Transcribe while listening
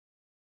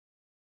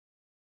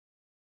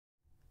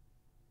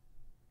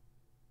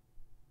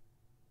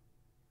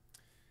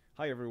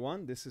Hi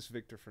everyone, this is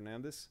Victor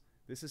Fernandez.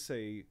 This is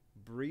a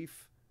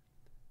brief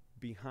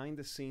behind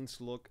the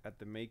scenes look at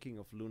the making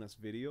of Luna's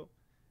video,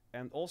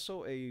 and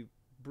also a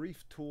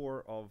brief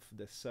tour of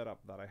the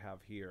setup that I have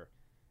here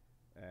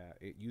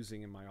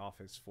using in my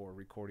office for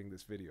recording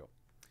this video.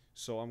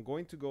 So I'm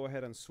going to go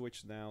ahead and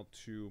switch now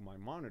to my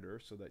monitor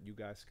so that you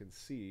guys can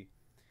see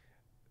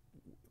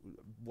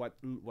what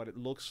it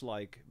looks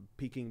like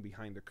peeking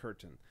behind the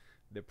curtain.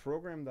 The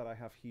program that I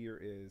have here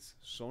is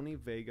Sony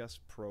Vegas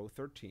Pro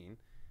 13.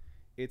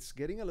 It's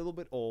getting a little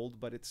bit old,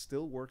 but it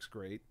still works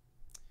great.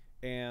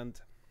 And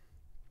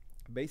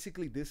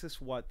basically this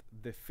is what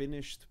the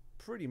finished,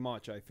 pretty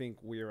much I think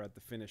we're at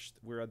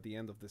the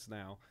end of this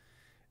now.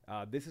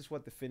 This is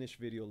what the finished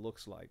video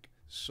looks like.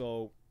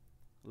 So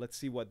let's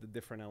see what the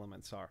different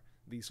elements are.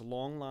 These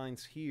long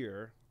lines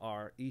here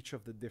are each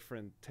of the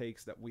different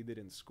takes that we did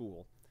in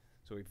school.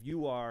 So if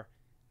you are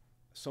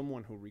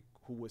someone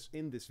who was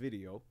in this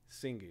video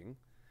singing,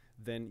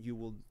 then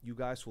you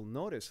guys will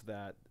notice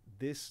that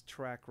this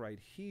track right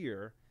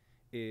here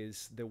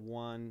is the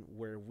one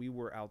where we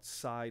were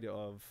outside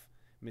of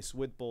Miss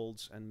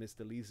Whitbold's and Miss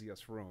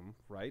Delicia's room,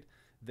 right?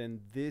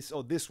 Then this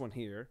one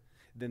here,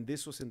 then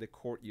this was in the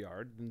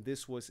courtyard, then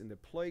this was in the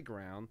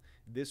playground,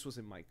 this was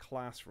in my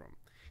classroom.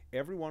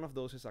 Every one of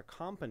those is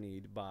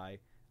accompanied by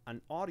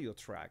an audio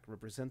track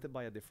represented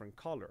by a different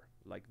color.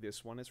 Like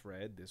this one is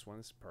red, this one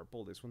is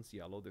purple, this one's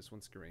yellow, this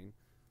one's green.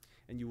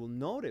 And you will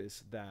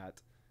notice that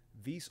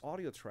these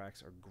audio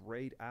tracks are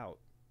grayed out.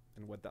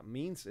 And what that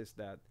means is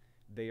that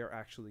they are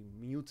actually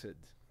muted.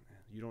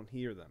 You don't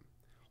hear them.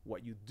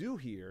 What you do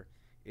hear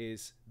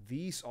is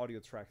these audio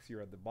tracks here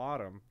at the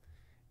bottom,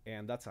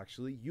 and that's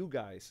actually you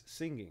guys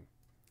singing.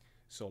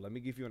 So let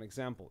me give you an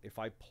example. If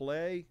I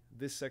play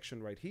this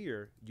section right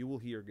here, you will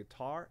hear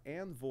guitar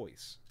and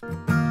voice.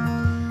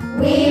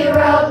 We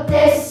wrote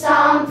this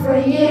song for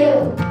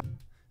you.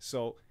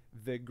 So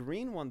the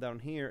green one down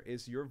here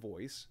is your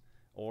voice,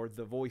 or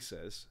the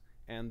voices,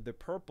 and the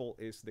purple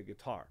is the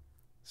guitar.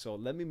 So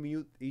let me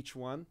mute each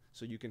one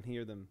so you can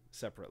hear them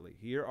separately.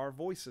 Here are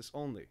voices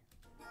only.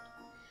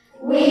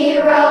 We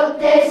wrote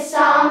this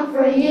song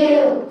for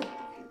you.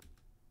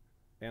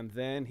 And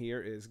then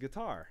here is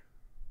guitar.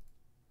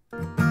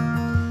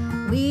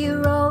 We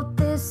wrote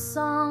this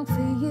song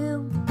for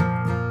you.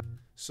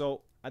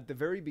 So at the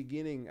very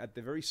beginning, at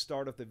the very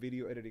start of the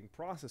video editing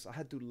process, I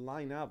had to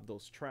line up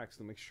those tracks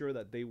to make sure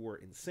that they were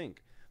in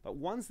sync. But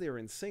once they're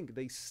in sync,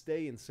 they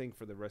stay in sync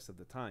for the rest of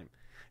the time.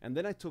 And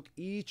then I took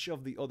each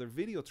of the other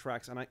video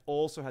tracks and I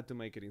also had to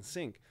make it in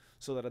sync,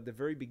 so that at the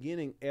very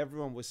beginning,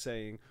 everyone was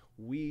saying,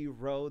 we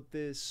wrote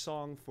this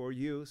song for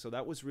you. So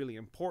that was really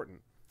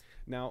important.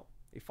 Now,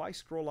 if I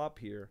scroll up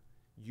here,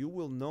 you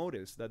will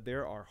notice that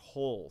there are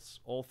holes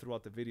all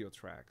throughout the video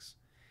tracks.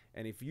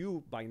 And if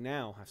you by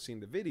now have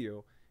seen the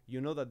video, you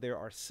know that there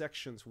are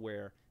sections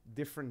where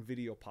different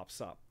video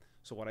pops up.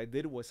 So what I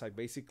did was I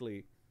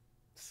basically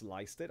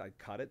sliced it, I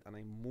cut it, and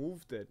I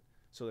moved it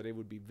so that it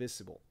would be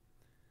visible.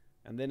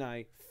 And then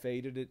I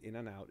faded it in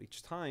and out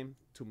each time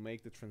to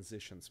make the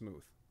transition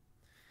smooth.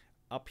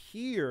 Up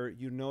here,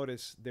 you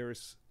notice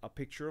there's a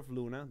picture of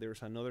Luna,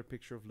 there's another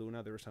picture of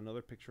Luna, there's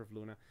another picture of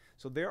Luna.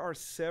 So there are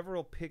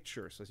several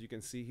pictures, as you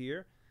can see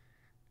here,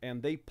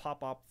 and they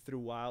pop up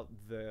throughout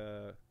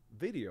the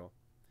video.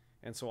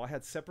 And so I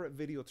had separate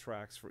video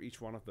tracks for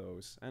each one of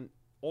those, and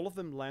all of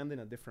them land in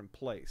a different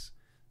place.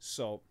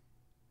 So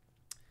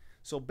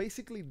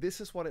basically,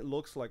 this is what it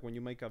looks like when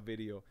you make a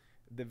video.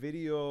 The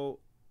video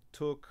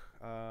took,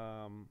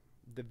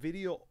 the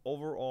video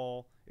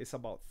overall is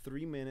about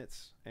 3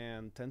 minutes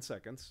and 10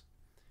 seconds.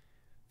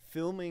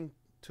 Filming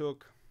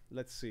took,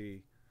 let's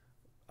see,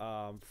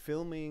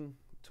 filming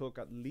took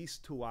at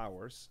least 2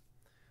 hours.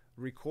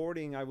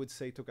 Recording, I would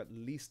say, took at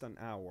least an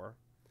hour.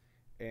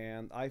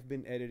 And I've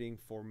been editing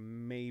for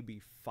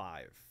maybe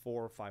 4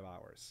 or 5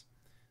 hours.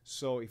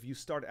 So if you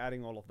start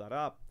adding all of that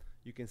up,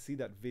 you can see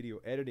that video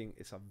editing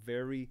is a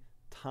very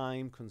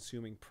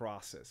time-consuming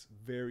process,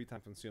 very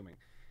time-consuming,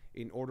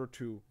 in order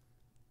to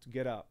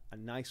get a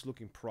nice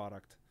looking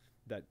product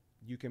that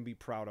you can be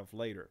proud of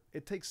later.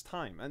 It takes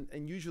time,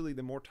 and usually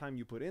the more time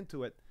you put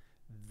into it,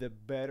 the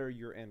better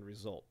your end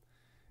result.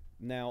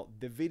 Now,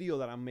 the video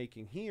that I'm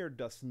making here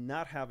does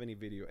not have any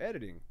video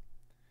editing.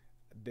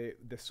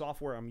 The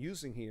software I'm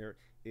using here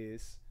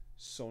is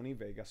Sony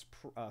Vegas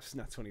Pro,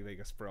 not Sony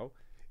Vegas Pro,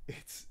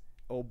 it's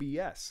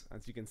OBS.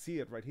 As you can see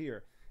it right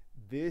here,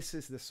 this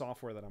is the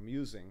software that I'm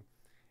using.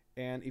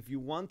 And if you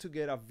want to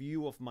get a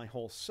view of my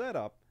whole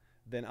setup,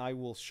 then I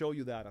will show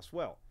you that as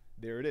well.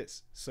 There it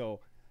is.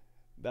 So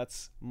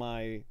that's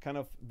my kind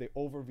of the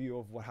overview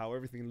of how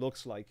everything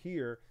looks like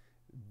here.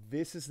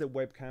 This is the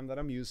webcam that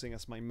I'm using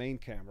as my main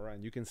camera,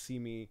 and you can see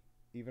me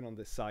even on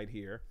the side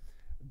here.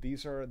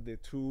 These are the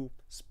 2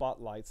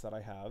 spotlights that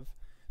I have.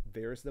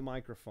 There's the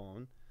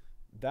microphone.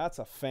 That's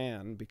a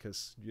fan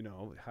because, you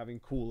know, having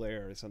cool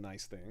air is a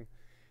nice thing.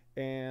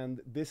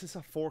 And this is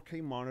a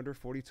 4K monitor,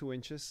 42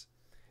 inches.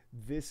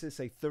 This is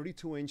a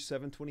 32-inch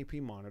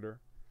 720p monitor.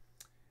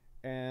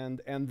 And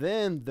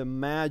then the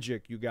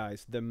magic, you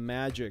guys, the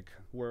magic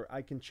where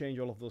I can change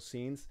all of those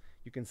scenes.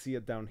 You can see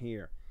it down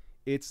here.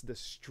 It's the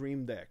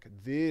Stream Deck.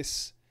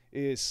 This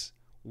is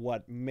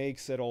what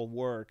makes it all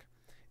work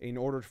in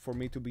order for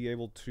me to be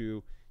able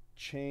to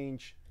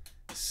change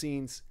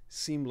scenes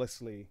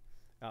seamlessly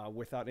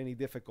without any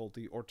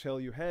difficulty, or tell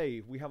you,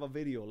 hey, we have a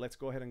video, let's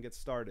go ahead and get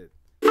started.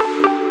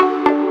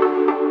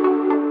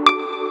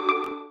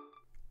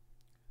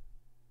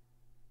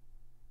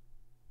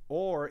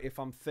 Or if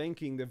I'm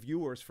thanking the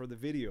viewers for the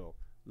video,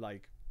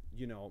 like,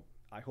 you know,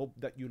 I hope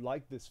that you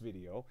liked this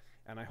video,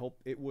 and I hope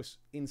it was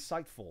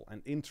insightful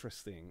and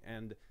interesting,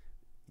 and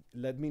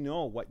let me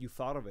know what you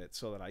thought of it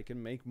so that I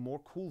can make more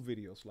cool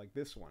videos like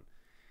this one.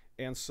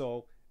 And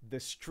so the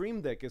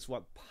Stream Deck is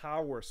what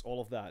powers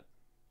all of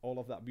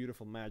that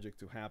beautiful magic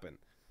to happen.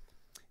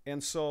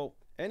 And so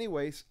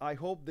anyways, I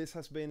hope this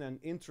has been an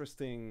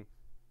interesting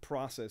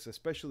process,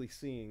 especially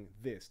seeing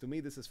this. To me,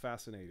 this is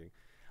fascinating.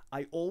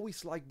 I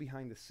always like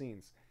behind the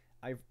scenes.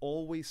 I've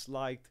always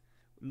liked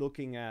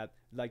looking at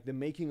like the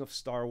making of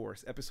Star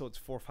Wars episodes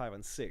 4, 5,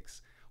 and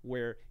 6,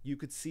 where you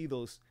could see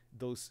those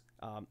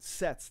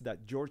sets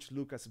that George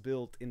Lucas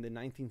built in the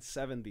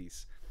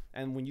 1970s.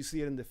 And when you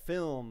see it in the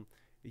film,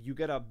 you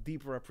get a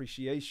deeper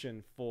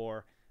appreciation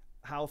for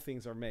how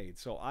things are made.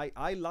 So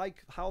I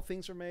like how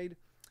things are made,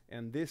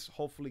 and this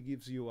hopefully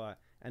gives you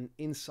an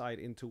insight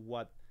into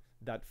what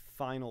that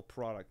final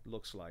product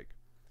looks like.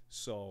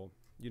 So,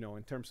 you know,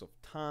 in terms of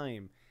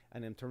time,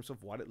 and in terms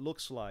of what it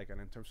looks like,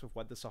 and in terms of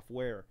what the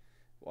software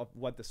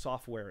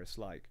is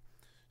like.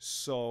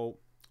 So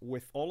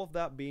with all of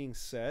that being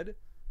said,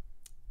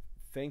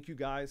 thank you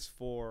guys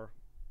for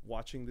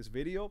watching this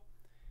video,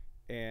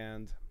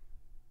 and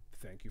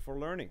thank you for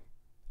learning.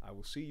 I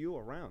will see you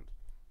around.